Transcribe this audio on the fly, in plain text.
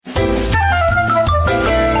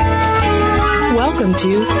Welcome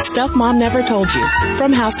to Stuff Mom Never Told You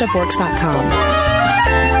from HowStuffWorks.com.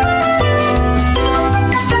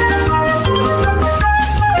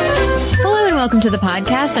 Hello and welcome to the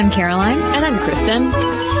podcast. I'm Caroline. And I'm Kristen.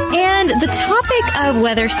 And the topic of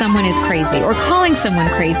whether someone is crazy or calling someone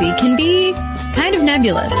crazy can be kind of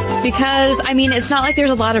nebulous because, I mean, it's not like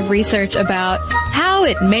there's a lot of research about how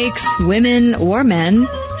it makes women or men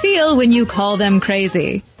feel when you call them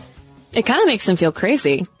crazy. It kind of makes them feel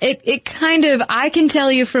crazy. It kind of, I can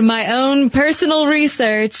tell you from my own personal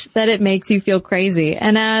research that it makes you feel crazy.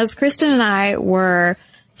 And as Kristen and I were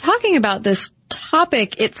talking about this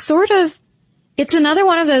topic, it's another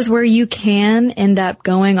one of those where you can end up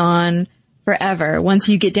going on forever once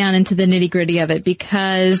you get down into the nitty-gritty of it,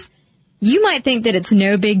 because you might think that it's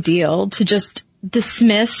no big deal to just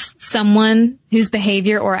dismiss someone whose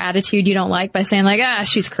behavior or attitude you don't like by saying like,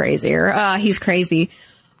 she's crazy or he's crazy.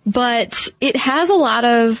 But it has a lot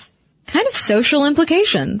of kind of social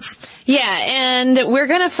implications. Yeah, and we're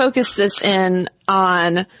going to focus this in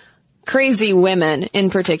on crazy women in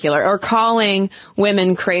particular, or calling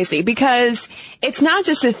women crazy, because it's not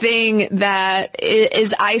just a thing that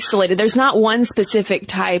is isolated. There's not one specific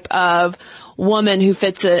type of woman who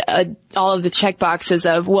fits all of the check boxes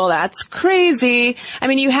of, well, that's crazy. I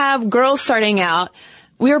mean, you have girls starting out.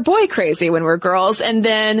 We are boy crazy when we're girls, and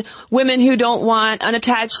then women who don't want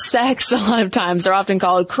unattached sex a lot of times are often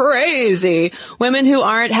called crazy. Women who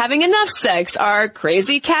aren't having enough sex are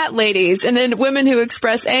crazy cat ladies, and then women who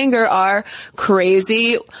express anger are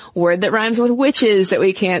crazy, word that rhymes with witches that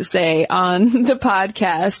we can't say on the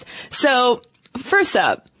podcast. So, first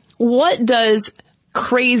up, what does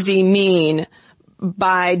crazy mean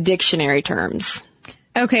by dictionary terms?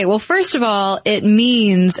 Okay, well, first of all, it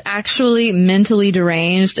means actually mentally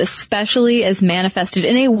deranged, especially as manifested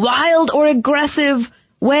in a wild or aggressive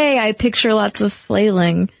way. I picture lots of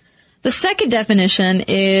flailing. The second definition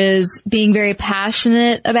is being very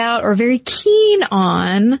passionate about or very keen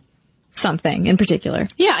on something in particular.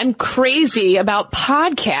 Yeah, I'm crazy about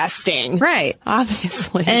podcasting. Right.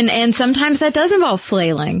 Obviously. And sometimes that does involve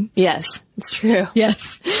flailing. Yes, it's true.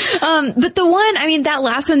 Yes. But the one, I mean, that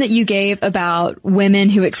last one that you gave about women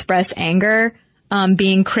who express anger,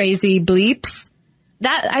 being crazy bleeps,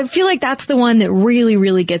 that, I feel like that's the one that really,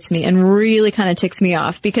 really gets me and really kind of ticks me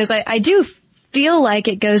off, because I do feel like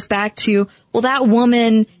it goes back to, well, that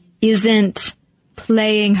woman isn't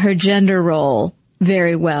playing her gender role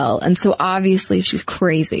very well, and so obviously she's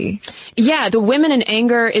crazy. Yeah, the women in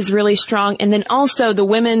anger is really strong, and then also the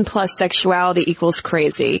women plus sexuality equals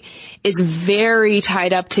crazy is very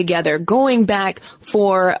tied up together, going back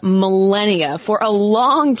for millennia. For a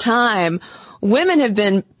long time, women have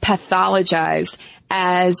been pathologized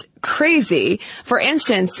as crazy. For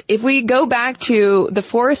instance, if we go back to the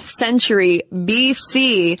 4th century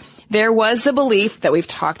BC, there was the belief that we've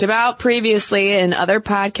talked about previously in other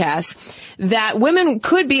podcasts that women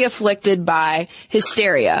could be afflicted by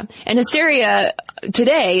hysteria. And hysteria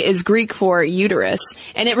today is Greek for uterus,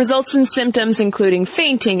 and it results in symptoms including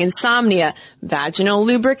fainting, insomnia, vaginal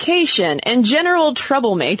lubrication, and general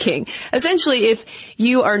troublemaking. Essentially, if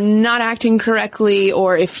you are not acting correctly,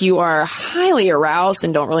 or if you are highly aroused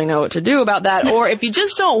and don't really know what to do about that, or if you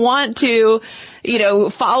just don't want to,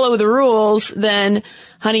 follow the rules, then,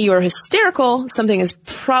 honey, you are hysterical. Something is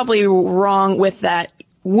probably wrong with that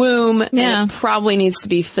womb, and it probably needs to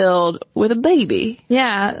be filled with a baby.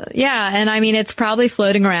 Yeah. And I mean, it's probably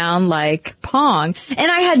floating around like Pong.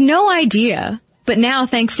 And I had no idea, but now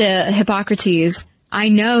thanks to Hippocrates, I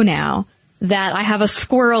know now that I have a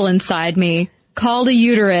squirrel inside me called a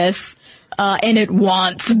uterus, and it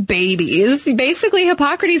wants babies. Basically,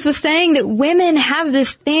 Hippocrates was saying that women have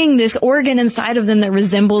this thing, this organ inside of them that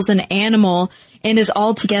resembles an animal and is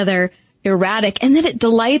altogether erratic, and then it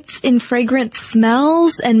delights in fragrant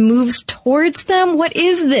smells and moves towards them. What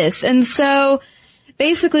is this? And so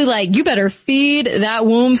basically, like, you better feed that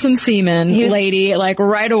womb some semen, lady, like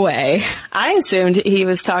right away. I assumed he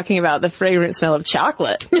was talking about the fragrant smell of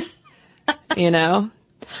chocolate.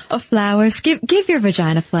 Of flowers. Give your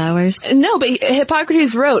vagina flowers. No, but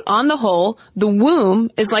Hippocrates wrote, on the whole, the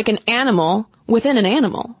womb is like an animal within an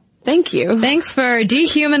animal. Thank you. Thanks for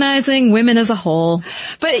dehumanizing women as a whole.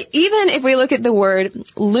 But even if we look at the word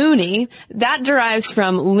loony, that derives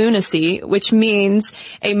from lunacy, which means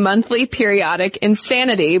a monthly periodic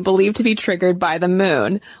insanity believed to be triggered by the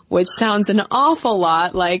moon, which sounds an awful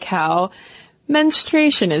lot like how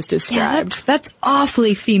menstruation is described. Yeah, that's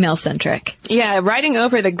awfully female-centric. Yeah, writing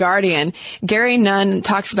over The Guardian, Gary Nunn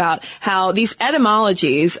talks about how these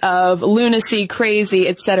etymologies of lunacy, crazy,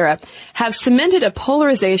 etc. have cemented a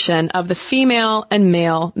polarization of the female and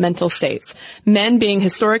male mental states. Men being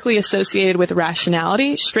historically associated with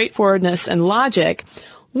rationality, straightforwardness, and logic,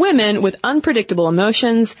 women with unpredictable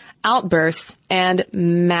emotions, outbursts, and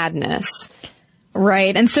madness.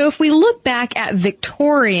 Right. And so if we look back at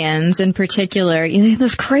Victorians in particular, you know,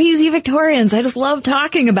 those crazy Victorians, I just love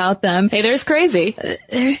talking about them. Hey, there's crazy.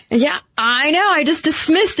 Yeah, I know. I just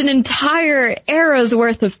dismissed an entire era's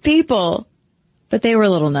worth of people. But they were a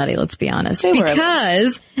little nutty, let's be honest.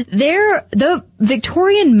 Because the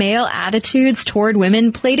Victorian male attitudes toward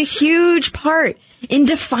women played a huge part in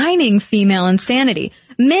defining female insanity.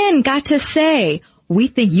 Men got to say, we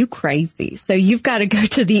think you crazy, so you've got to go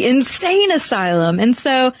to the insane asylum. And so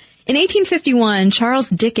in 1851, Charles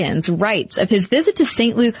Dickens writes of his visit to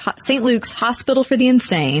St. Luke's Hospital for the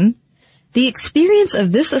Insane. The experience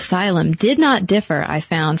of this asylum did not differ, I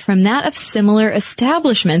found, from that of similar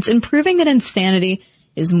establishments, in proving that insanity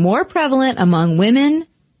is more prevalent among women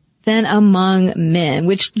than among men,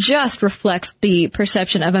 which just reflects the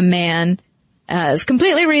perception of a man as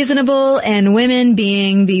completely reasonable and women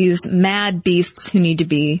being these mad beasts who need to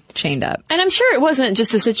be chained up. And I'm sure it wasn't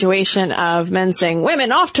just a situation of men saying,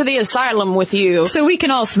 women off to the asylum with you, so we can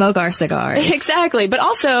all smoke our cigars. Exactly. But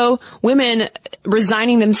also women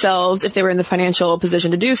resigning themselves, if they were in the financial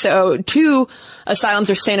position to do so, to asylums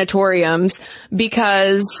or sanatoriums,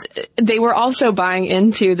 because they were also buying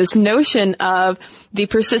into this notion of the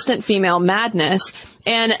persistent female madness.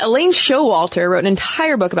 And Elaine Showalter wrote an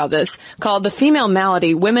entire book about this called The Female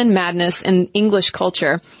Malady, Women, Madness, and English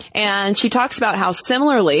Culture. And she talks about how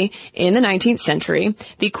similarly in the 19th century,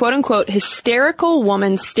 the quote-unquote hysterical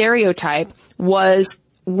woman stereotype was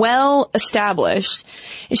well established.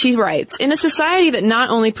 And she writes, in a society that not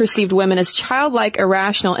only perceived women as childlike,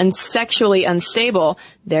 irrational, and sexually unstable,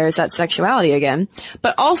 there's that sexuality again,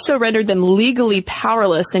 but also rendered them legally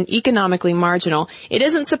powerless and economically marginal, it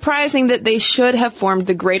isn't surprising that they should have formed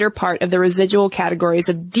the greater part of the residual categories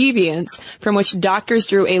of deviance from which doctors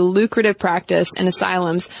drew a lucrative practice in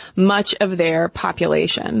asylums, much of their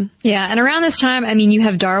population. Yeah, and around this time, I mean, you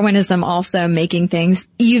have Darwinism also making things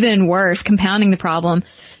even worse, compounding the problem,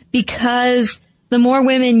 because the more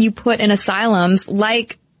women you put in asylums,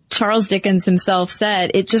 like Charles Dickens himself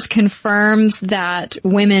said, it just confirms that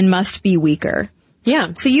women must be weaker.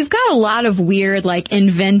 Yeah. So you've got a lot of weird, like,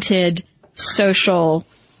 invented social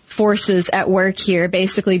forces at work here,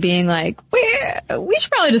 basically being like, we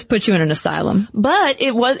should probably just put you in an asylum. But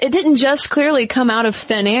it didn't just clearly come out of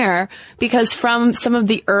thin air, because from some of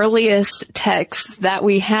the earliest texts that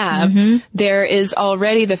we have, there is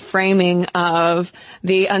already the framing of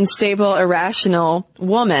the unstable, irrational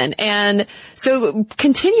woman. And so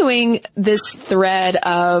continuing this thread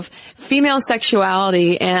of female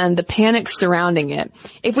sexuality and the panic surrounding it,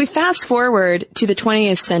 if we fast forward to the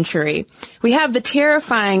 20th century, we have the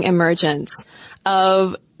terrifying emergence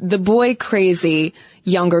of the boy crazy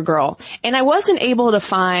younger girl. And I wasn't able to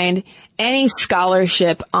find any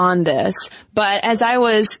scholarship on this, but as I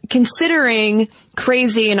was considering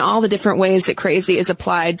crazy and all the different ways that crazy is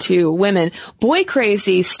applied to women, boy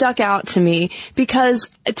crazy stuck out to me because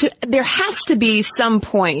there has to be some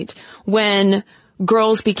point when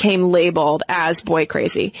girls became labeled as boy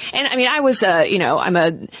crazy. And I mean, I was I'm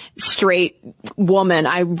a straight woman.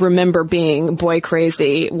 I remember being boy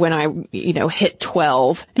crazy when I, hit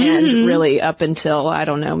 12 and really up until, I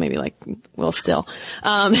don't know, maybe still,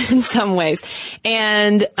 in some ways.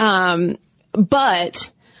 And,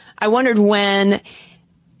 but I wondered when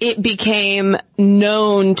it became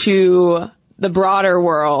known to the broader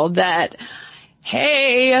world that,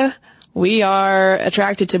 hey, we are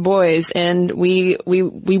attracted to boys and we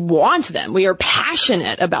want them. We are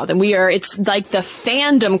passionate about them. It's like the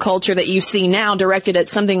fandom culture that you see now directed at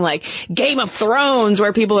something like Game of Thrones,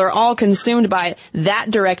 where people are all consumed by it,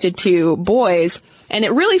 that directed to boys. And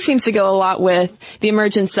it really seems to go a lot with the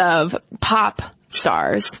emergence of pop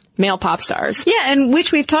stars, male pop stars. Yeah, and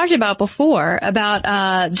which we've talked about before,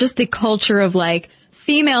 about just the culture of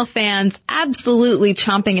female fans absolutely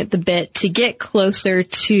chomping at the bit to get closer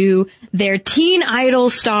to their teen idol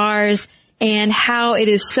stars, and how it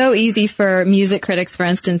is so easy for music critics, for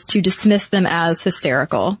instance, to dismiss them as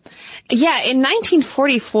hysterical. Yeah, in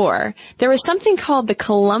 1944, there was something called the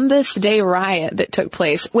Columbus Day Riot that took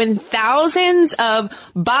place when thousands of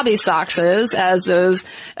Bobby Soxes, as those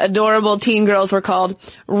adorable teen girls were called,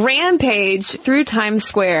 rampaged through Times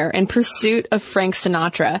Square in pursuit of Frank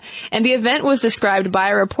Sinatra. And the event was described by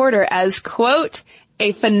a reporter as, quote,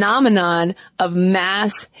 a phenomenon of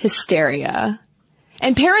mass hysteria.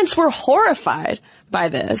 And parents were horrified by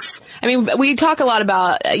this. I mean, we talk a lot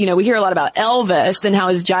about, we hear a lot about Elvis and how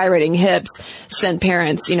his gyrating hips sent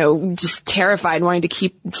parents, just terrified, wanting to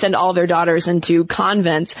send all their daughters into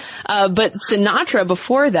convents. But Sinatra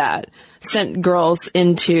before that sent girls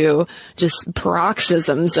into just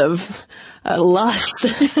paroxysms of lust,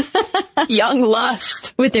 young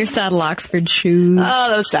lust. With their saddle Oxford shoes. Oh,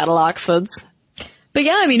 those saddle Oxfords. But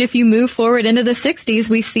yeah, I mean, if you move forward into the 60s,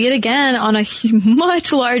 we see it again on a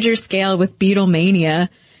much larger scale with Beatlemania.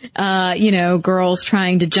 Girls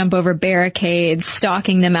trying to jump over barricades,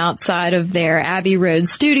 stalking them outside of their Abbey Road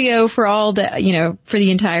studio for for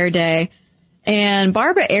the entire day. And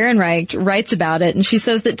Barbara Ehrenreich writes about it, and she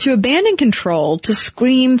says that to abandon control, to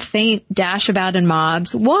scream, faint, dash about in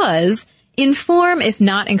mobs was, in form if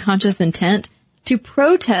not in conscious intent, to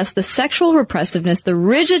protest the sexual repressiveness, the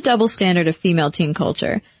rigid double standard of female teen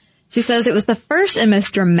culture. She says it was the first and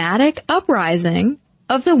most dramatic uprising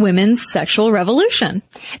of the women's sexual revolution.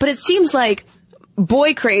 But it seems like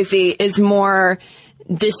boy crazy is more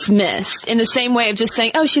dismissed in the same way of just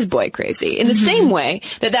saying, oh, she's boy crazy. In the same way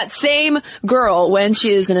that same girl, when she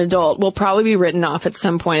is an adult, will probably be written off at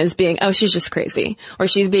some point as being, oh, she's just crazy, or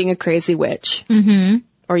she's being a crazy witch. Mm-hmm.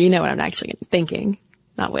 Or you know what I'm actually thinking,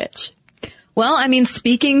 not witch. Well, I mean,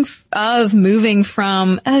 speaking of moving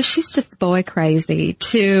from, oh, she's just boy crazy,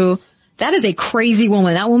 to that is a crazy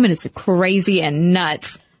woman. That woman is crazy and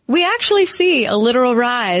nuts. We actually see a literal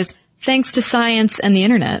rise thanks to science and the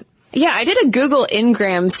internet. Yeah, I did a Google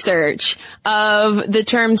Ngram search of the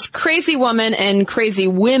terms crazy woman and crazy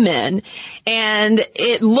women, and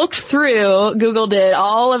it looked through, Google did,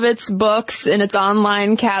 all of its books in its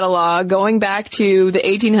online catalog going back to the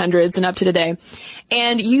 1800s and up to today.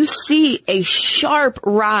 And you see a sharp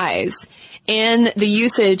rise in the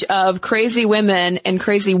usage of crazy women and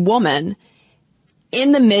crazy woman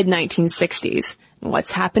in the mid-1960s.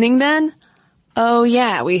 What's happening then? Oh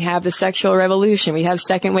yeah, we have the sexual revolution. We have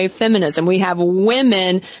second wave feminism. We have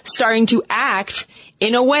women starting to act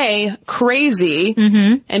in a way crazy.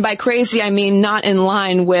 Mm-hmm. And by crazy, I mean not in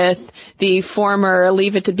line with the former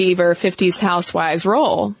Leave It to Beaver 50s housewives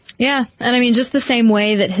role. Yeah. And I mean, just the same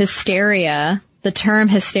way that hysteria, the term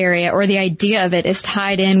hysteria or the idea of it is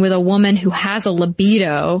tied in with a woman who has a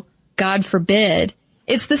libido, God forbid.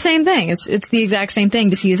 It's the same thing. It's the exact same thing,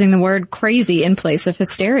 just using the word crazy in place of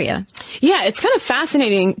hysteria. Yeah, it's kind of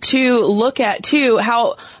fascinating to look at, too,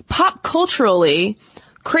 how pop culturally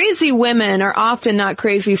crazy women are often not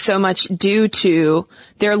crazy so much due to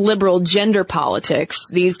their liberal gender politics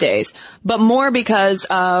these days, but more because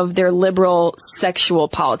of their liberal sexual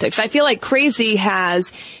politics. I feel like crazy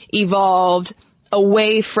has evolved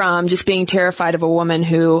away from just being terrified of a woman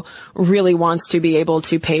who really wants to be able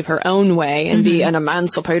to pave her own way and be an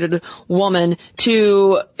emancipated woman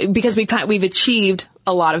because we've achieved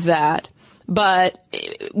a lot of that. But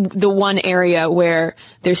the one area where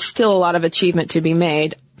there's still a lot of achievement to be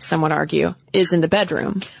made, some would argue, is in the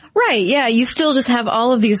bedroom. Right. Yeah. You still just have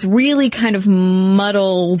all of these really kind of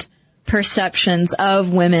muddled perceptions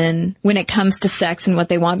of women when it comes to sex and what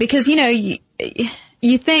they want. Because, you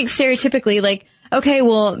think stereotypically, like, okay,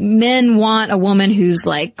 well, men want a woman who's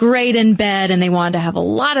like great in bed and they want to have a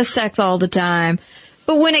lot of sex all the time.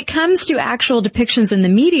 But when it comes to actual depictions in the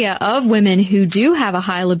media of women who do have a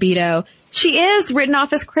high libido, she is written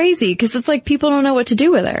off as crazy because it's like people don't know what to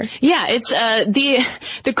do with her. Yeah, it's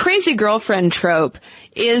the crazy girlfriend trope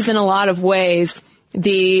is in a lot of ways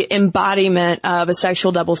the embodiment of a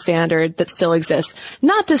sexual double standard that still exists.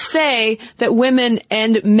 Not to say that women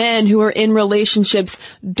and men who are in relationships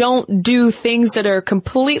don't do things that are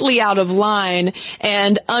completely out of line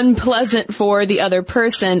and unpleasant for the other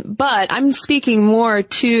person, but I'm speaking more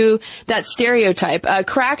to that stereotype.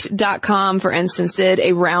 Cracked.com, for instance, did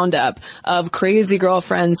a roundup of crazy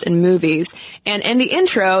girlfriends in movies. And in the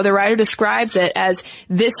intro, the writer describes it as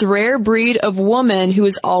this rare breed of woman who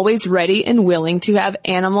is always ready and willing to have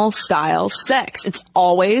animal-style sex. It's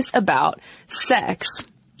always about sex.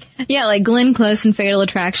 Yeah, like Glenn Close in Fatal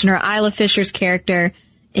Attraction or Isla Fisher's character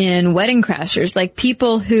in Wedding Crashers. Like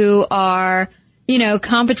people who are,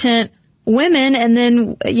 competent women and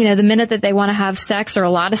then, the minute that they want to have sex or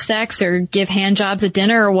a lot of sex or give hand jobs at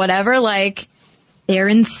dinner or whatever, like, they're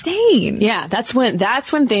insane. Yeah, that's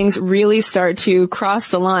when things really start to cross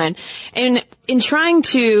the line. And in trying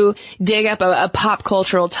to dig up a pop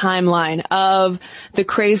cultural timeline of the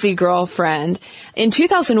crazy girlfriend, in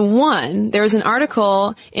 2001, there was an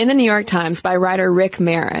article in the New York Times by writer Rick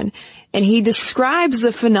Marin, and he describes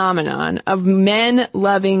the phenomenon of men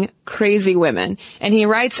loving crazy women. And he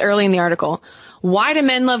writes early in the article, why do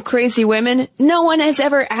men love crazy women? No one has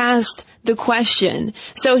ever asked the question.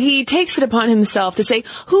 So he takes it upon himself to say,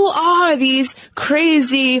 who are these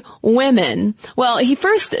crazy women? Well, he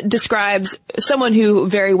first describes someone who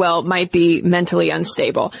very well might be mentally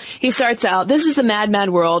unstable. He starts out, this is the mad,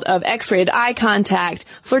 mad world of X-rated eye contact,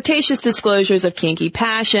 flirtatious disclosures of kinky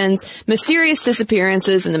passions, mysterious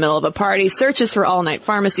disappearances in the middle of a party, searches for all-night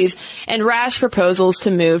pharmacies, and rash proposals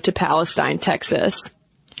to move to Palestine, Texas.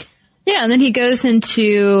 Yeah, and then he goes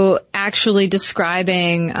into actually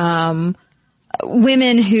describing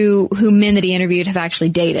women who men that he interviewed have actually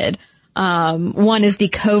dated. One is the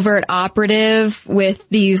covert operative with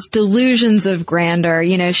these delusions of grandeur.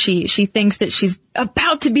 You know, she thinks that she's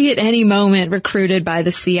about to be at any moment recruited by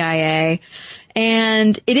the CIA.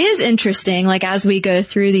 And it is interesting, like, as we go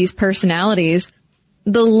through these personalities,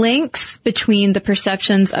 the links between the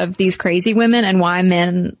perceptions of these crazy women and why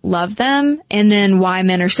men love them, and then why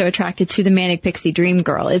men are so attracted to the manic pixie dream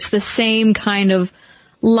girl. It's the same kind of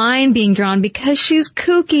line being drawn because she's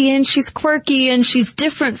kooky and she's quirky and she's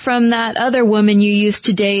different from that other woman you used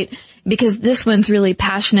to date, because this one's really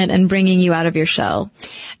passionate and bringing you out of your shell.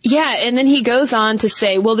 Yeah, and then he goes on to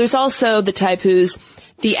say, well, there's also the type who's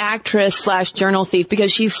the actress / journal thief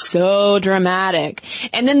because she's so dramatic.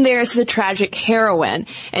 And then there's the tragic heroine.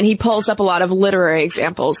 And he pulls up a lot of literary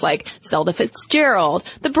examples like Zelda Fitzgerald,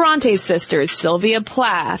 the Bronte sisters, Sylvia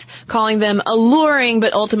Plath, calling them alluring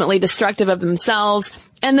but ultimately destructive of themselves,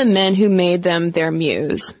 and the men who made them their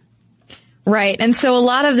muse. Right. And so a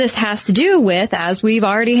lot of this has to do with, as we've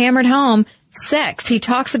already hammered home, sex. He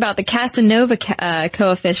talks about the Casanova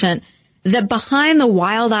coefficient, that behind the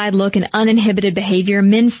wild-eyed look and uninhibited behavior,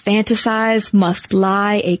 men fantasize must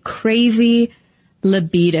lie a crazy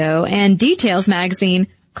libido. And Details magazine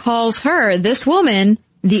calls her, this woman,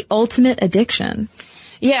 the ultimate addiction.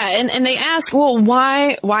 Yeah, and they ask, well,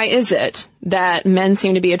 why is it that men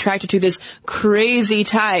seem to be attracted to this crazy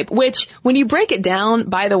type? Which, when you break it down,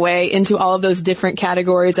 by the way, into all of those different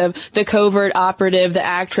categories of the covert operative, the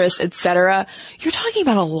actress, etc., you're talking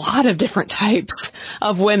about a lot of different types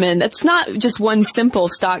of women. That's not just one simple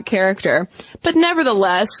stock character. But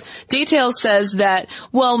nevertheless, Details says that,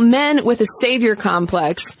 well, men with a savior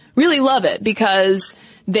complex really love it because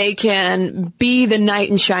they can be the knight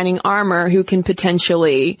in shining armor who can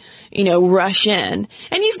potentially, rush in.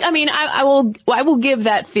 And I will give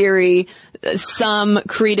that theory some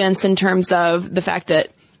credence in terms of the fact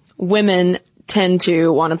that women tend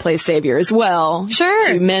to want to play savior as well. Sure.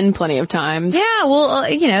 To men plenty of times. Yeah, well,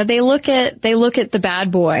 they look at the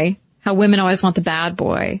bad boy, how women always want the bad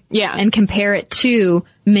boy. Yeah. And compare it to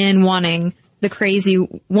men wanting the crazy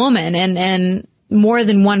woman. And more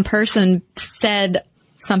than one person said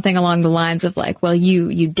something along the lines of like, well,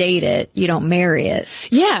 you date it, you don't marry it.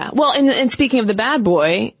 Yeah. Well, and speaking of the bad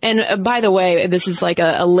boy, and by the way, this is like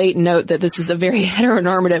a late note that this is a very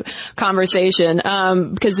heteronormative conversation,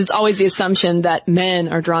 because it's always the assumption that men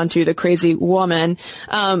are drawn to the crazy woman.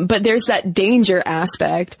 But there's that danger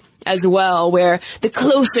aspect as well, where the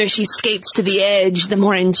closer she skates to the edge, the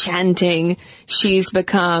more enchanting she's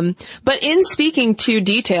become. But in speaking to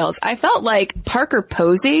Details, I felt like Parker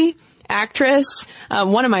Posey, actress,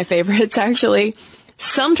 one of my favorites actually,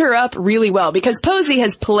 summed her up really well, because Posey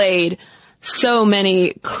has played so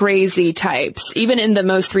many crazy types. Even in the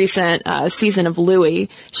most recent season of Louie,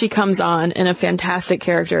 she comes on in a fantastic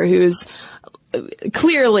character who's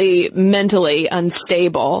clearly mentally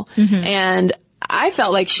unstable. Mm-hmm. And I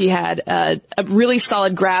felt like she had a really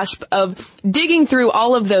solid grasp of digging through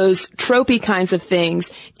all of those tropey kinds of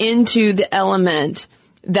things into the element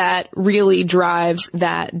that really drives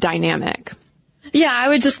that dynamic. Yeah, I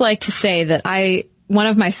would just like to say that one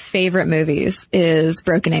of my favorite movies is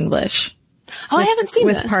Broken English. Oh, I haven't seen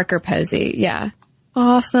with that. Parker Posey. Yeah.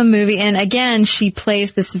 Awesome movie. And again, she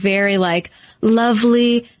plays this very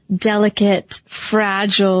lovely, delicate,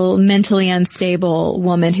 fragile, mentally unstable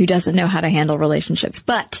woman who doesn't know how to handle relationships.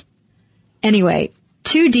 But anyway,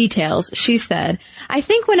 to Details, she said, I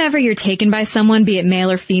think whenever you're taken by someone, be it male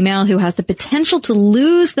or female, who has the potential to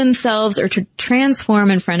lose themselves or to transform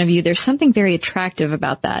in front of you, there's something very attractive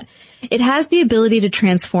about that. It has the ability to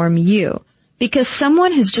transform you, because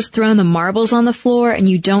someone has just thrown the marbles on the floor and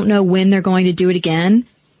you don't know when they're going to do it again.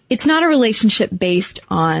 It's not a relationship based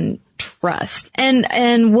on trust.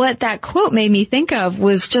 And what that quote made me think of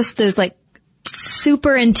was just those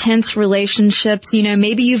super intense relationships.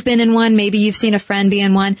 Maybe you've been in one, maybe you've seen a friend be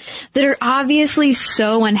in one, that are obviously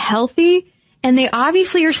so unhealthy, and they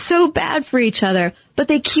obviously are so bad for each other, but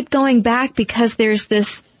they keep going back because there's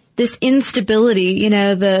this instability.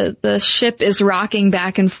 The ship is rocking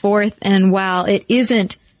back and forth, and while it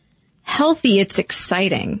isn't healthy, it's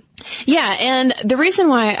exciting. Yeah, and the reason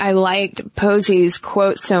why I liked Posey's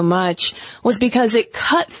quote so much was because it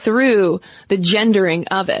cut through the gendering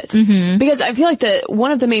of it. Mm-hmm. Because I feel like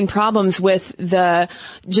one of the main problems with the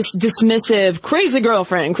just dismissive, crazy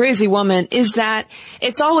girlfriend, crazy woman is that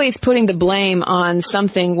it's always putting the blame on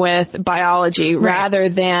something with biology rather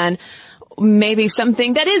than maybe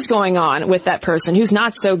something that is going on with that person who's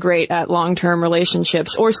not so great at long-term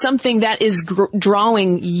relationships, or something that is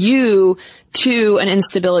drawing you to an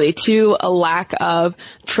instability, to a lack of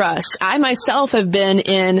trust. I myself have been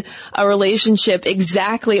in a relationship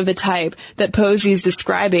exactly of the type that Posey's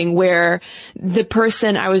describing, where the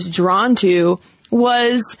person I was drawn to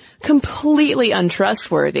was completely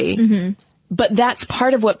untrustworthy. Mm-hmm. But that's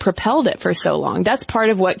part of what propelled it for so long. That's part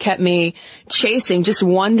of what kept me chasing, just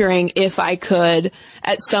wondering if I could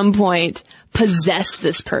at some point possess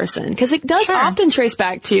this person. Because it does often trace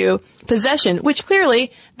back to possession, which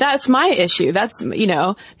clearly that's my issue. That's,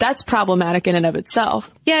 that's problematic in and of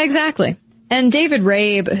itself. Yeah, exactly. And David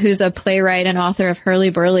Rabe, who's a playwright and author of Hurly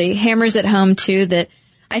Burly, hammers it home too that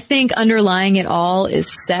I think underlying it all is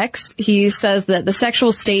sex. He says that the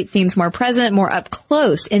sexual state seems more present, more up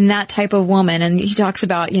close in that type of woman. And he talks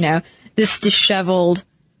about, this disheveled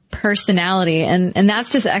personality. And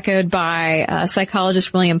that's just echoed by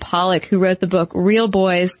psychologist William Pollack, who wrote the book Real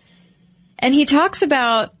Boys. And he talks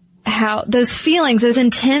about how those feelings, those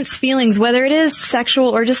intense feelings, whether it is sexual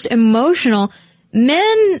or just emotional,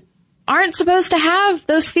 men aren't supposed to have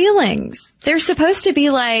those feelings. They're supposed to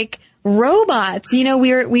be like robots.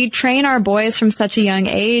 We train our boys from such a young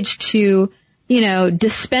age to,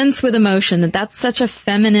 dispense with emotion, that's such a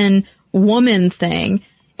feminine woman thing.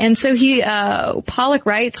 And so Pollack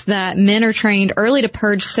writes that men are trained early to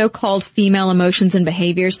purge so-called female emotions and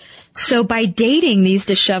behaviors. So by dating these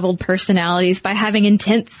disheveled personalities, by having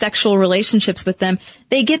intense sexual relationships with them,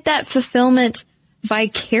 they get that fulfillment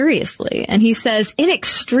vicariously. And he says, in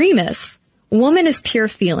extremis, woman is pure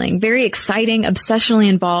feeling, very exciting, obsessionally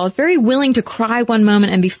involved, very willing to cry one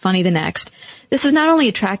moment and be funny the next. This is not only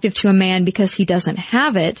attractive to a man because he doesn't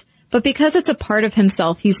have it, but because it's a part of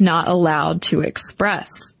himself he's not allowed to express.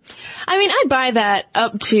 I mean, I buy that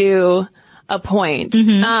up to a point.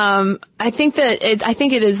 Mm-hmm. I think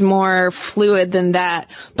it is more fluid than that.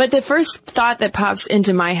 But the first thought that pops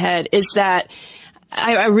into my head is that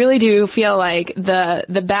I really do feel like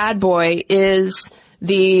the bad boy is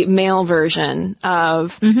the male version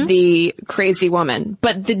of the crazy woman.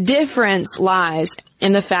 But the difference lies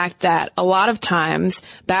in the fact that a lot of times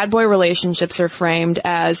bad boy relationships are framed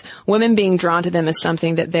as women being drawn to them as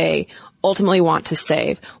something that they ultimately want to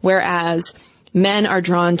save, whereas men are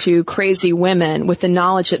drawn to crazy women with the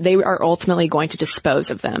knowledge that they are ultimately going to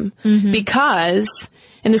dispose of them. Mm-hmm. Because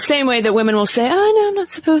in the same way that women will say, oh, no, I'm not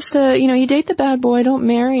supposed to, you date the bad boy, don't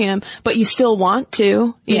marry him, but you still want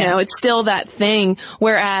to, you know, it's still that thing.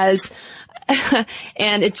 Whereas,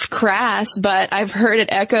 and it's crass, but I've heard it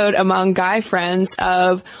echoed among guy friends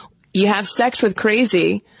of, you have sex with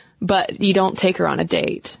crazy, but you don't take her on a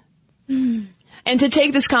date. Mm. And to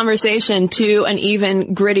take this conversation to an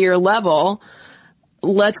even grittier level,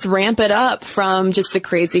 let's ramp it up from just the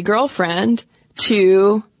crazy girlfriend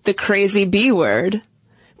to the crazy B word.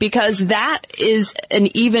 Because that is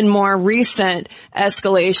an even more recent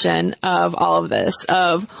escalation of all of this,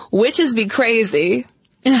 of witches be crazy.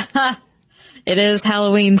 It is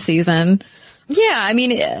Halloween season. Yeah, I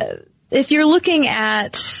mean, if you're looking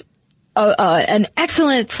at an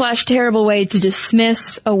excellent / terrible way to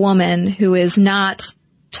dismiss a woman who is not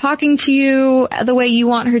talking to you the way you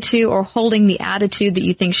want her to or holding the attitude that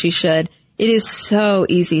you think she should, it is so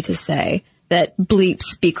easy to say that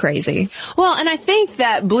bleeps be crazy. Well, and I think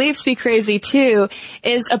that bleeps be crazy too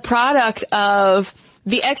is a product of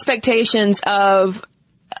the expectations of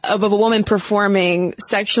a woman performing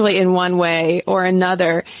sexually in one way or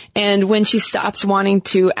another. And when she stops wanting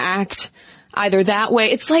to act either that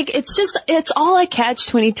way, it's all a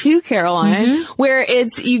catch-22, Caroline, where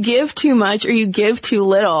it's you give too much or you give too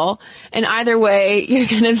little. And either way, you're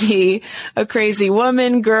going to be a crazy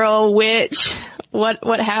woman, girl, witch,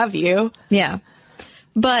 what have you. Yeah.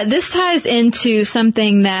 But this ties into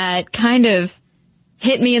something that kind of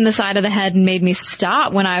hit me in the side of the head and made me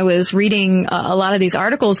stop when I was reading a lot of these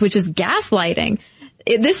articles, which is gaslighting.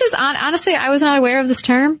 This is honestly, I was not aware of this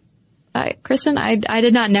term. Kristen, I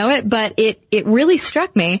did not know it, but it really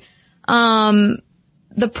struck me. The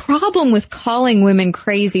problem with calling women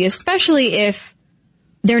crazy, especially if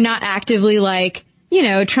they're not actively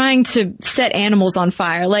trying to set animals on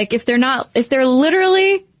fire. Like if they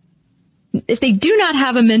do not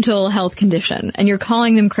have a mental health condition and you're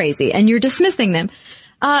calling them crazy and you're dismissing them,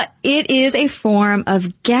 It is a form of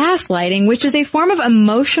gaslighting, which is a form of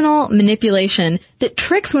emotional manipulation that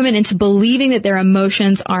tricks women into believing that their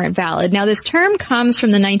emotions aren't valid. Now, this term comes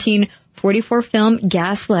from the 1944 film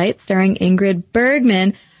Gaslight, starring Ingrid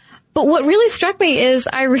Bergman. But what really struck me is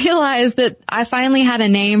I realized that I finally had a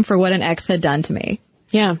name for what an ex had done to me.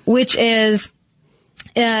 Yeah. Which is,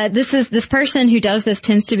 this person who does this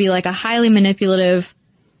tends to be like a highly manipulative,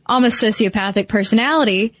 almost sociopathic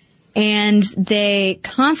personality, and they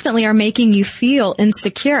constantly are making you feel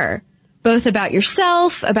insecure, both about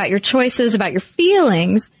yourself, about your choices, about your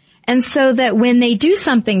feelings. And so that when they do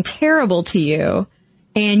something terrible to you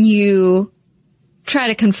and you try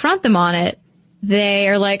to confront them on it, they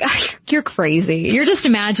are like, oh, you're crazy. You're just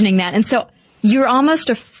imagining that. And so you're almost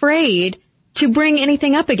afraid to bring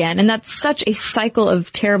anything up again. And that's such a cycle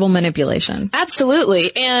of terrible manipulation.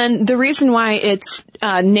 Absolutely. And the reason why it's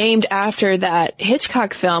named after that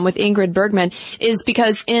Hitchcock film with Ingrid Bergman is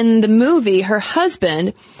because in the movie, her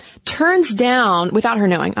husband turns down, without her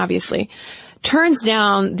knowing, obviously, turns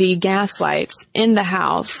down the gas lights in the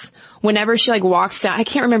house whenever she walks down. I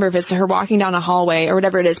can't remember if it's her walking down a hallway or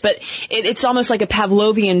whatever it is, but it's almost like a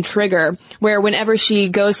Pavlovian trigger where whenever she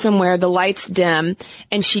goes somewhere, the lights dim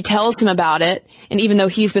and she tells him about it. And even though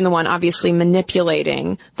he's been the one obviously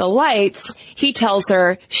manipulating the lights, he tells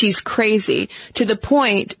her she's crazy to the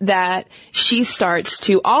point that she starts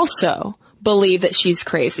to also believe that she's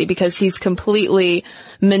crazy because he's completely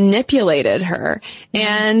manipulated her.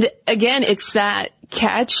 And again, it's that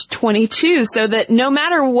catch-22, so that no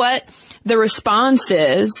matter what the response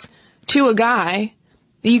is to a guy,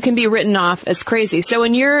 you can be written off as crazy. So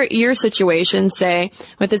in your situation, say,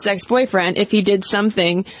 with this ex-boyfriend, if he did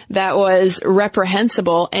something that was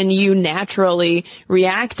reprehensible and you naturally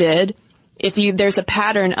reacted, there's a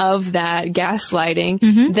pattern of that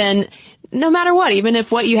gaslighting, then no matter what, even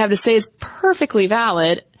if what you have to say is perfectly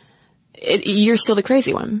valid, you're still the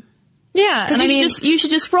crazy one. Yeah. Because you should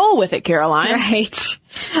just roll with it, Caroline. Right.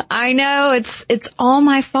 I know it's all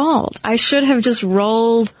my fault. I should have just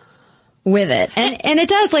rolled with it. And it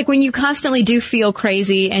does, when you constantly do feel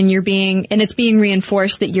crazy and it's being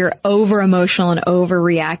reinforced that you're over emotional and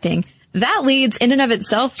overreacting, that leads in and of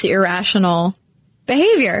itself to irrational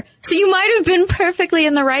behavior. So you might have been perfectly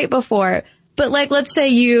in the right before, but let's say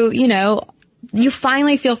you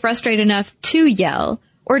finally feel frustrated enough to yell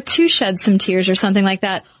or to shed some tears or something like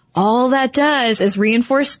that. All that does is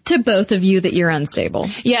reinforce to both of you that you're unstable.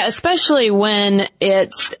 Yeah, especially when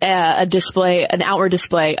it's an outward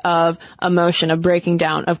display of emotion, of breaking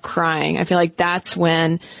down, of crying. I feel like that's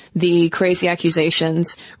when the crazy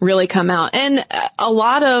accusations really come out. And a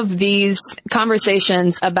lot of these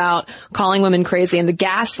conversations about calling women crazy and the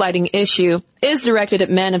gaslighting issue is directed at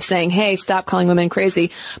men of saying, hey, stop calling women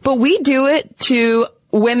crazy. But we do it to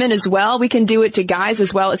women as well. We can do it to guys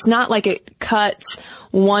as well. It's not like it cuts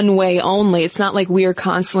one way only. It's not like we are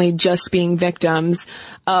constantly just being victims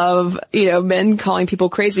of, men calling people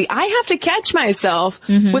crazy. I have to catch myself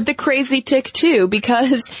with the crazy tick too,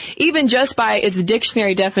 because even just by its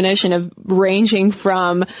dictionary definition of ranging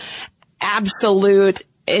from absolute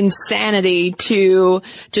insanity to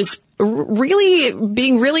just really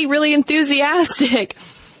being really, really enthusiastic,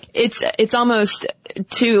 it's almost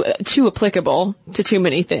too applicable to too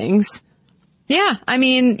many things. Yeah.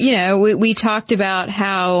 We talked about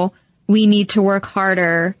how we need to work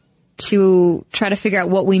harder to try to figure out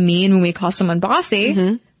what we mean when we call someone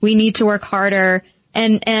bossy. We need to work harder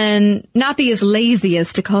and not be as lazy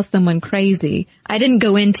as to call someone crazy. I didn't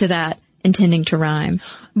go into that intending to rhyme,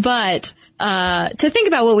 but to think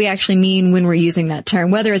about what we actually mean when we're using that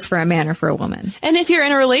term, whether it's for a man or for a woman. And if you're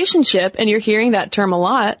in a relationship and you're hearing that term a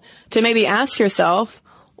lot, to maybe ask yourself,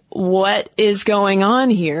 what is going on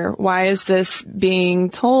here? Why is this being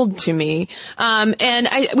told to me?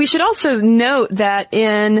 We should also note that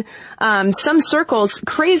in some circles,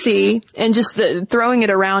 crazy and just throwing it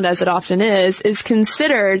around as it often is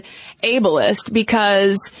considered ableist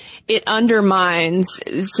because it undermines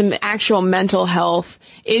some actual mental health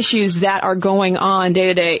issues that are going on day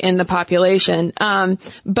to day in the population.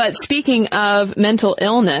 But speaking of mental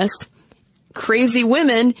illness, crazy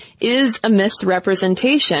women is a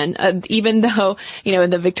misrepresentation, even though, in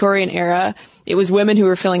the Victorian era, it was women who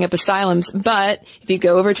were filling up asylums. But if you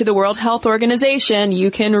go over to the World Health Organization,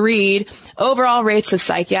 you can read overall rates of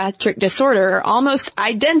psychiatric disorder are almost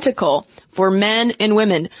identical for men and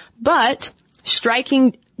women. But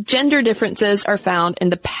striking gender differences are found in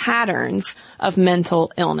the patterns of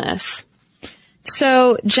mental illness.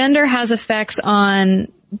 So gender has effects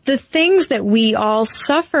on the things that we all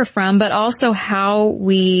suffer from, but also how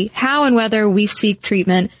and whether we seek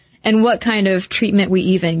treatment and what kind of treatment we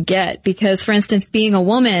even get. Because, for instance, being a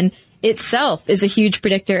woman itself is a huge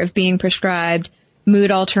predictor of being prescribed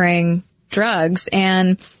mood-altering drugs.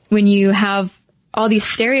 And when you have all these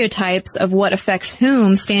stereotypes of what affects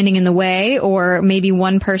whom standing in the way, or maybe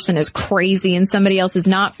one person is crazy and somebody else is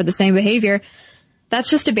not for the same behavior, that's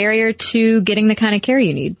just a barrier to getting the kind of care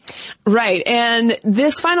you need. Right. And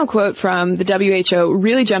this final quote from the WHO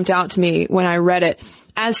really jumped out to me when I read it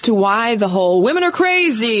as to why the whole women are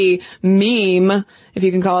crazy meme, if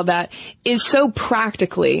you can call it that, is so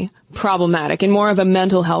practically problematic in more of a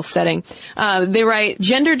mental health setting. They write,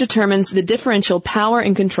 gender determines the differential power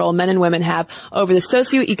and control men and women have over the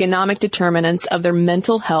socioeconomic determinants of their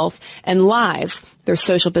mental health and lives, their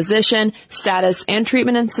social position, status, and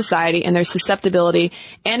treatment in society, and their susceptibility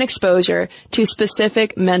and exposure to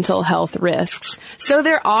specific mental health risks. So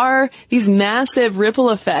there are these massive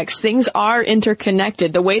ripple effects. Things are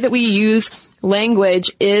interconnected. The way that we use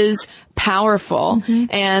language is powerful. Mm-hmm.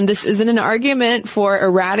 And this isn't an argument for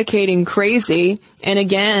eradicating crazy. And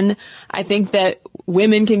again, I think that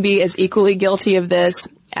women can be as equally guilty of this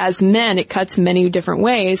as men. It cuts many different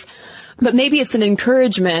ways. But maybe it's an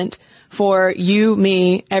encouragement for you,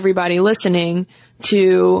 me, everybody listening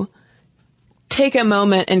to take a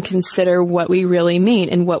moment and consider what we really mean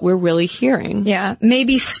and what we're really hearing. Yeah.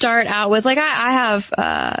 Maybe start out with, like, I have,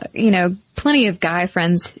 plenty of guy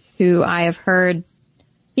friends who I have heard,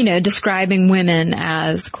 describing women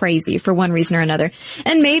as crazy for one reason or another.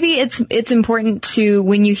 And maybe it's important to,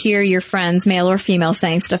 when you hear your friends, male or female,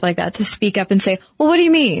 saying stuff like that, to speak up and say, well, what do you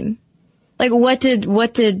mean? Like, what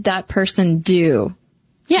did that person do?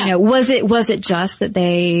 Yeah. Was it just that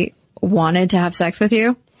they wanted to have sex with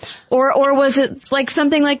you? Or was it like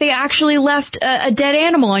something like they actually left a dead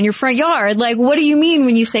animal in your front yard? Like, what do you mean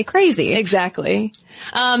when you say crazy? Exactly.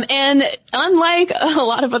 And unlike a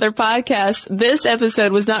lot of other podcasts, this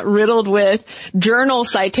episode was not riddled with journal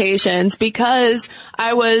citations, because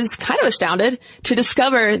I was kind of astounded to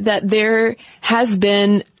discover that there has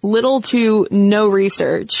been little to no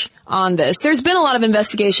research on this. There's been a lot of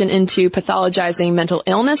investigation into pathologizing mental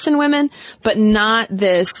illness in women, but not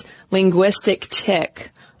this linguistic tick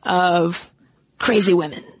of crazy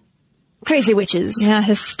women, crazy witches. Yeah,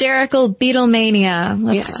 hysterical Beatlemania.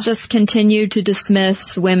 Let's just continue to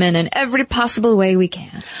dismiss women in every possible way we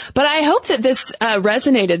can. But I hope that this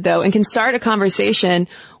resonated, though, and can start a conversation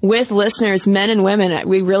with listeners, men and women.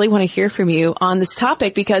 We really want to hear from you on this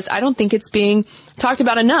topic, because I don't think it's being talked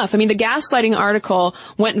about enough. I mean, the gaslighting article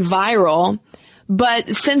went viral, but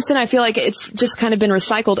since then, I feel like it's just kind of been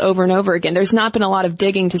recycled over and over again. There's not been a lot of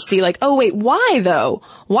digging to see, like, oh, wait, why, though?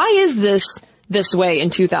 Why is this way in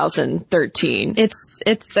 2013?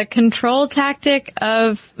 It's a control tactic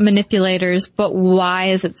of manipulators, but why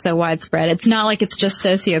is it so widespread? It's not like it's just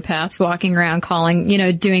sociopaths walking around calling,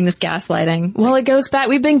 doing this gaslighting. Well, it goes back.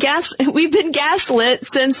 We've been gaslit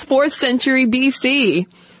since 4th century BC.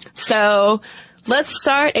 So let's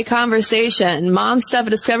start a conversation.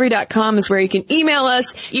 momstuff@discovery.com is where you can email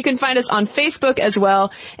us. You can find us on Facebook as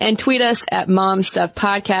well, and tweet us at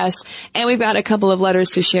momstuffpodcast. And we've got a couple of letters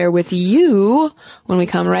to share with you when we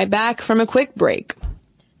come right back from a quick break.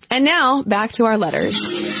 And now, back to our letters.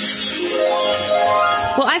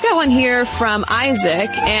 Well, I got one here from Isaac,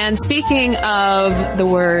 and speaking of the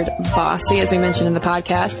word bossy, as we mentioned in the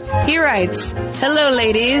podcast, he writes, hello,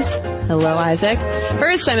 ladies. Hello, Isaac.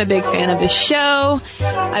 First, I'm a big fan of the show.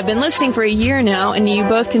 I've been listening for a year now, and you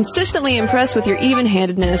both consistently impress with your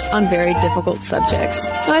even-handedness on very difficult subjects.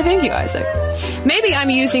 Well, thank you, Isaac. Maybe I'm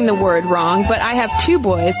using the word wrong, but I have 2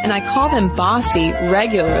 boys, and I call them bossy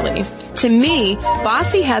regularly. To me,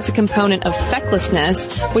 bossy has a component of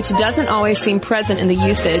fecklessness, which doesn't always seem present in the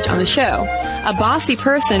usage on the show. A bossy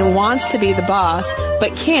person wants to be the boss,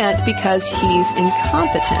 but can't because he's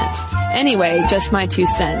incompetent. Anyway, just my 2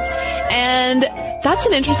 cents. And that's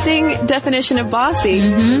an interesting definition of bossy.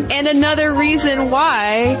 Mm-hmm. And another reason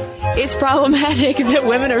why it's problematic that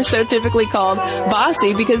women are so typically called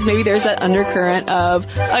bossy, because maybe there's that undercurrent of,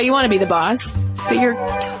 oh, you want to be the boss, but you're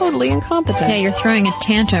totally incompetent. Yeah, you're throwing a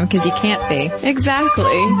tantrum because you can't be. Exactly.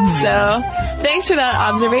 Mm-hmm. So thanks for that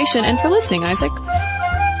observation and for listening, Isaac.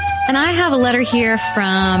 And I have a letter here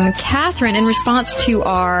from Catherine in response to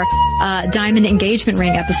our Diamond Engagement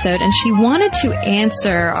Ring episode, and she wanted to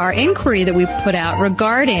answer our inquiry that we put out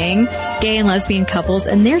regarding gay and lesbian couples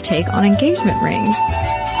and their take on engagement rings.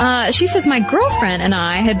 She says, my girlfriend and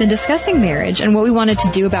I had been discussing marriage and what we wanted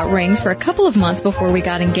to do about rings for a couple of months before we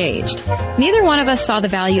got engaged. Neither one of us saw the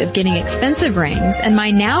value of getting expensive rings, and my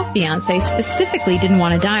now fiance specifically didn't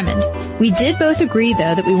want a diamond. We did both agree,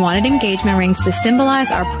 though, that we wanted engagement rings to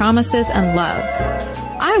symbolize our promises and love.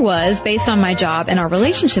 I was, based on my job and our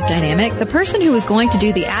relationship dynamic, the person who was going to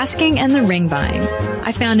do the asking and the ring buying.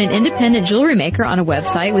 I found an independent jewelry maker on a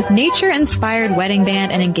website with nature-inspired wedding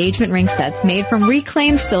band and engagement ring sets made from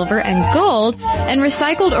reclaimed silver and gold and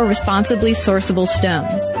recycled or responsibly sourceable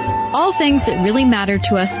stones. All things that really matter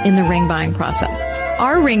to us in the ring buying process.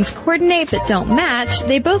 Our rings coordinate but don't match.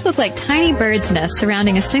 They both look like tiny birds' nests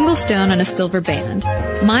surrounding a single stone on a silver band.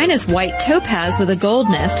 Mine is white topaz with a gold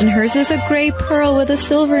nest, and hers is a gray pearl with a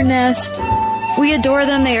silver nest. We adore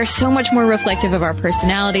them. They are so much more reflective of our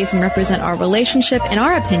personalities and represent our relationship, in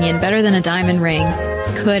our opinion, better than a diamond ring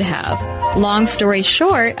could have. Long story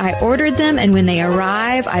short, I ordered them, and when they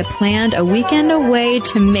arrive, I planned a weekend away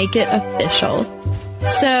to make it official.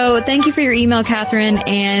 So thank you for your email, Catherine,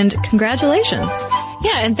 and congratulations.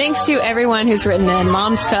 Yeah, and thanks to everyone who's written in.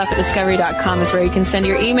 momstuff@discovery.com is where you can send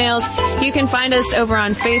your emails. You can find us over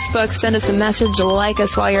on Facebook. Send us a message. Like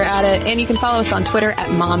us while you're at it. And you can follow us on Twitter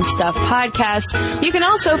 @momstuffpodcast. You can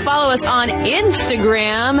also follow us on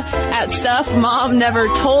Instagram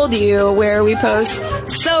 @StuffMomNeverToldYou, where we post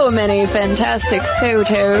so many fantastic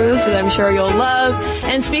photos that I'm sure you'll love.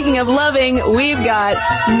 And speaking of loving, we've got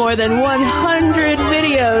more than 100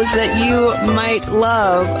 videos that you might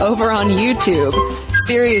love over on YouTube.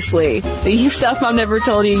 Seriously, the Stuff Mom Never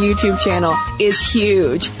Told You YouTube channel is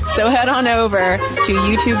huge. So head on over to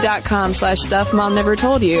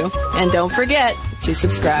youtube.com/StuffMomNeverToldYou. And don't forget to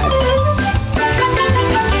subscribe.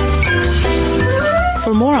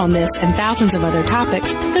 For more on this and thousands of other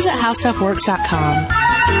topics, visit HowStuffWorks.com.